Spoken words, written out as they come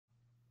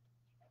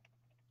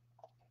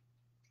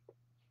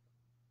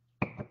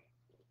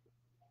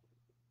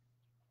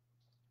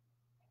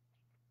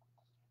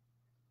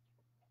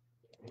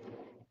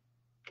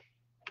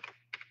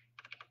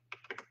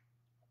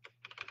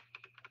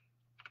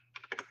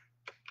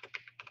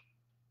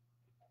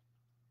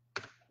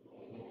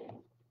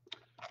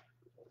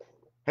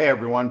Hey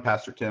everyone,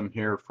 Pastor Tim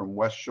here from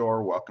West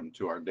Shore. Welcome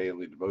to our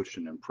daily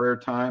devotion and prayer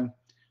time.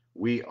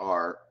 We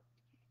are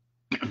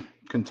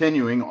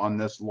continuing on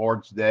this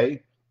Lord's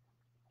Day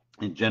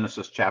in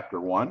Genesis chapter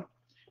 1,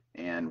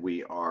 and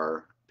we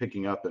are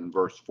picking up in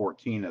verse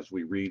 14 as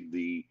we read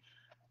the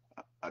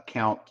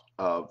account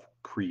of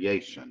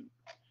creation.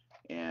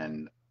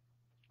 And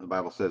the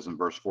Bible says in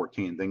verse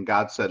 14, "Then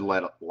God said,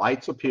 Let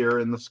lights appear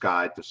in the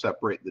sky to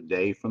separate the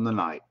day from the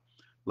night.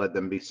 Let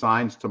them be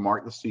signs to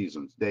mark the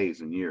seasons,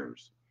 days, and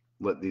years.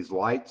 Let these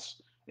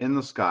lights in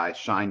the sky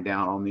shine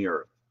down on the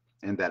earth."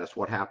 And that is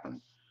what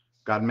happened.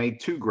 God made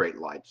two great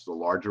lights, the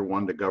larger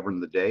one to govern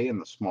the day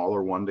and the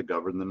smaller one to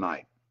govern the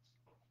night.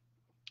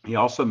 He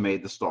also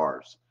made the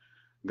stars.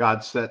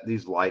 God set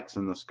these lights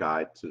in the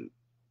sky to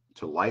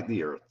light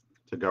the earth,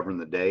 to govern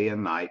the day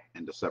and night,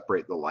 and to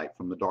separate the light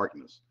from the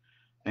darkness.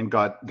 And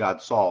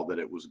God saw that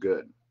it was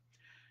good.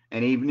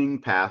 And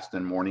evening passed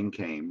and morning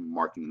came,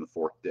 marking the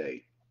fourth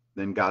day.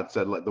 Then God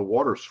said, Let the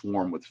waters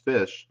swarm with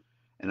fish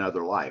and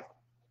other life.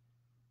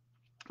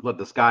 Let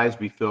the skies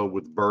be filled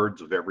with birds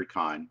of every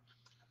kind.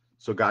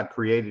 So God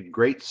created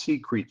great sea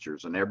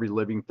creatures and every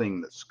living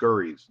thing that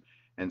scurries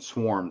and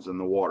swarms in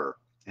the water,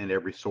 and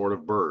every sort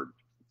of bird,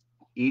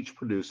 each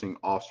producing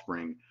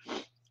offspring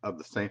of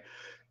the same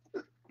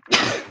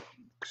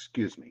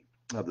excuse me,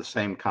 of the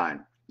same kind.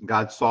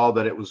 God saw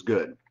that it was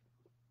good.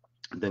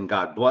 Then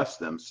God blessed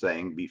them,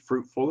 saying, Be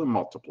fruitful and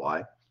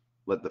multiply.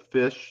 Let the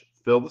fish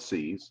fill the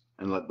seas,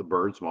 and let the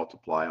birds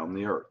multiply on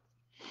the earth.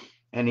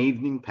 And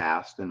evening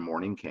passed, and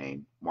morning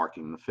came,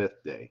 marking the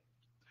fifth day.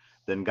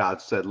 Then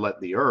God said, Let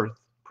the earth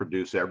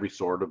produce every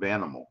sort of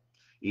animal,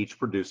 each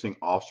producing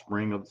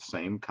offspring of the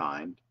same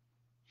kind,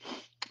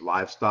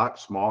 livestock,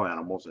 small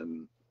animals,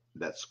 and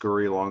that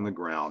scurry along the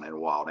ground, and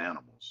wild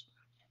animals.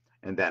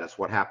 And that is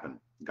what happened.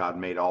 God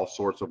made all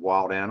sorts of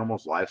wild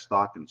animals,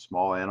 livestock, and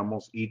small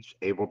animals, each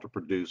able to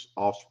produce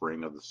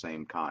offspring of the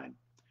same kind.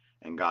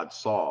 And God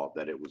saw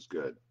that it was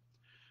good.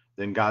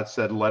 Then God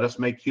said, Let us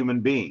make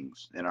human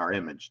beings in our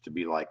image to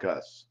be like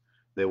us.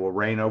 They will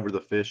reign over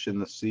the fish in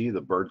the sea, the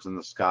birds in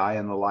the sky,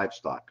 and the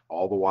livestock,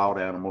 all the wild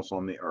animals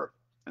on the earth,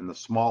 and the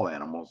small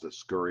animals that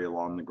scurry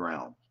along the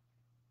ground.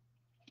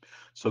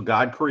 So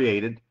God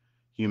created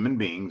human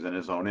beings in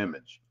his own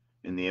image.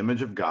 In the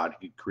image of God,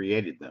 he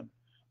created them.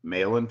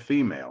 Male and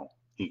female,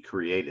 he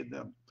created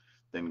them.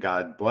 Then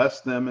God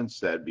blessed them and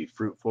said, Be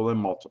fruitful and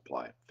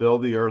multiply, fill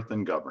the earth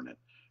and govern it.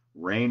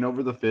 Reign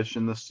over the fish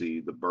in the sea,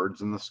 the birds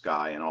in the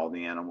sky, and all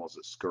the animals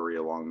that scurry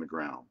along the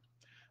ground.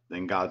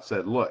 Then God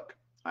said, Look,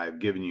 I have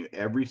given you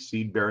every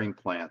seed-bearing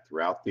plant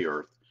throughout the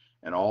earth,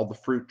 and all the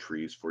fruit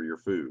trees for your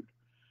food.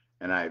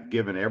 And I have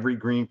given every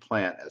green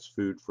plant as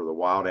food for the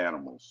wild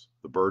animals,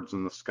 the birds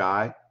in the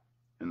sky,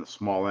 and the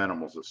small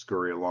animals that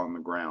scurry along the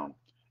ground,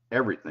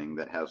 everything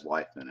that has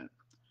life in it.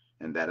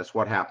 And that is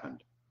what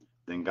happened.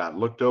 Then God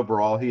looked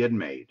over all he had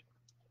made,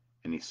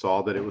 and he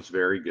saw that it was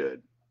very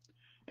good.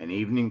 And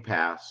evening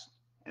passed,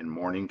 and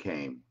morning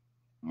came,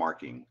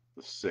 marking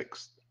the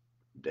sixth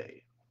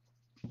day.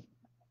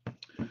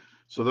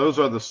 So those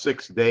are the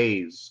 6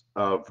 days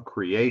of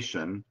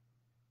creation.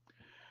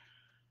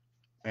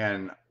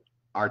 And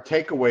our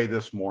takeaway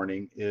this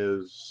morning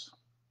is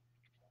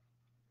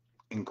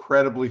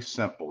incredibly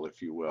simple,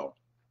 if you will.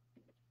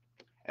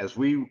 As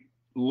we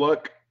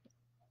look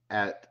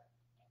at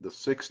the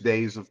 6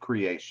 days of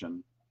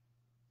creation,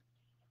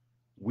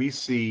 we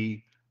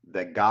see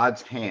that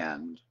God's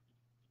hand,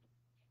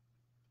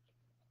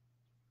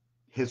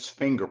 his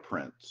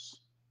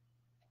fingerprints,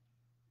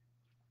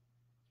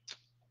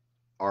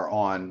 are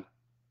on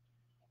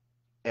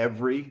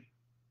every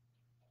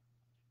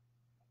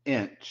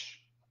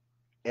inch,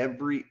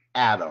 every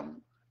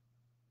atom,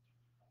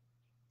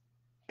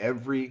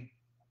 every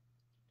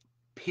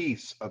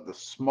piece of the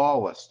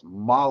smallest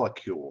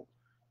molecule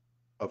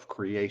of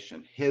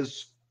creation.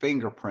 His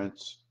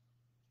fingerprints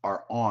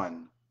are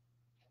on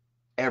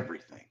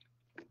everything.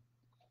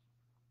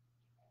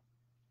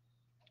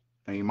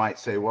 And you might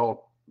say,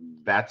 well,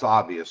 that's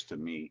obvious to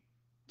me,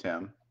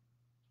 Tim.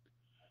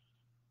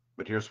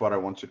 But here's what I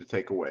want you to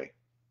take away.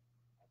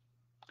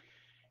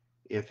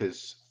 If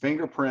his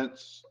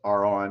fingerprints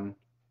are on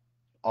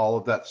all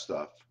of that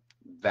stuff,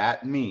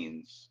 that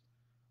means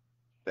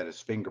that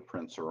his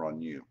fingerprints are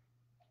on you.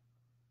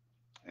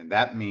 And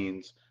that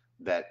means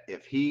that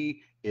if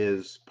he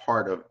is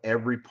part of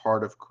every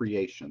part of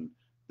creation,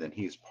 then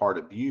he's part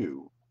of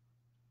you,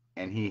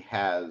 and he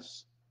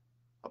has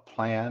a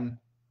plan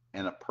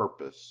and a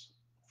purpose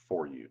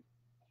for you.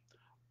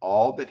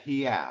 All that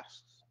he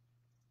asks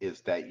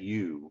is that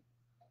you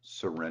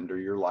surrender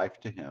your life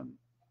to him,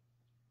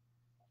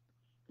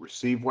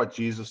 receive what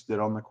Jesus did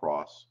on the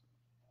cross,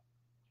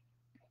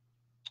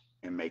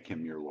 and make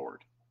him your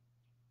Lord.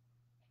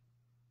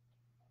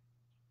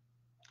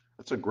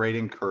 That's a great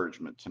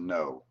encouragement to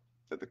know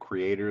that the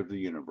creator of the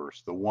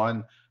universe, the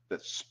one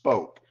that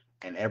spoke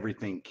and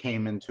everything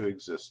came into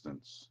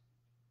existence,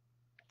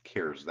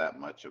 cares that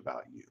much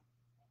about you.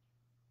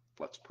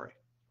 Let's pray.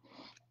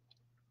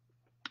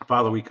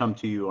 Father, we come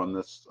to you on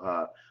this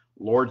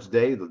Lord's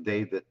Day, the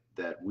day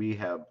that we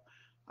have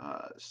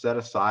set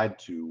aside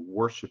to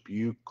worship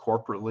you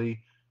corporately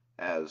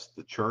as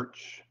the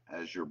church,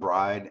 as your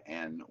bride.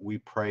 And we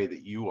pray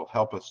that you will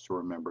help us to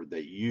remember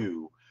that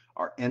you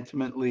are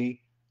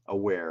intimately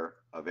aware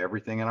of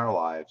everything in our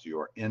lives. You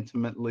are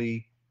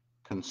intimately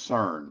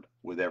concerned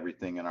with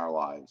everything in our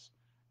lives.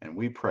 And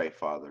we pray,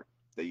 Father,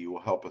 that you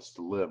will help us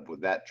to live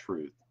with that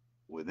truth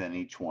within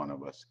each one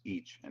of us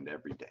each and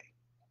every day.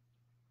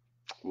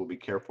 We'll be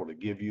careful to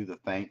give you the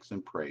thanks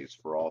and praise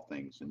for all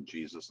things in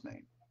Jesus'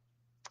 name.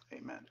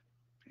 Amen.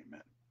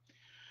 Amen.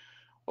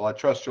 Well, I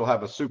trust you'll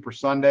have a super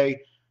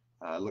Sunday.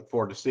 I look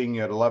forward to seeing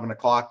you at 11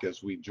 o'clock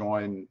as we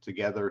join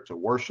together to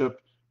worship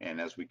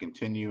and as we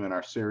continue in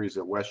our series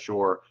at West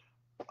Shore.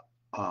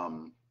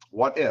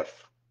 What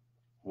if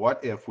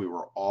we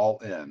were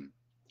all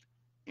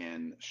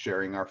in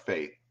sharing our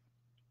faith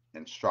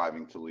and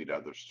striving to lead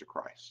others to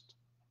Christ?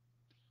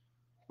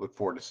 Look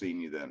forward to seeing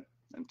you then.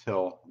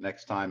 Until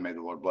next time, may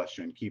the Lord bless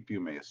you and keep you.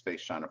 May his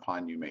face shine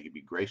upon you. May he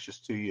be gracious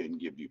to you and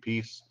give you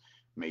peace.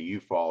 May you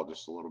fall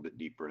just a little bit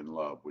deeper in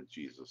love with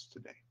Jesus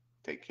today.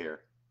 Take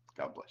care.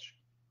 God bless you.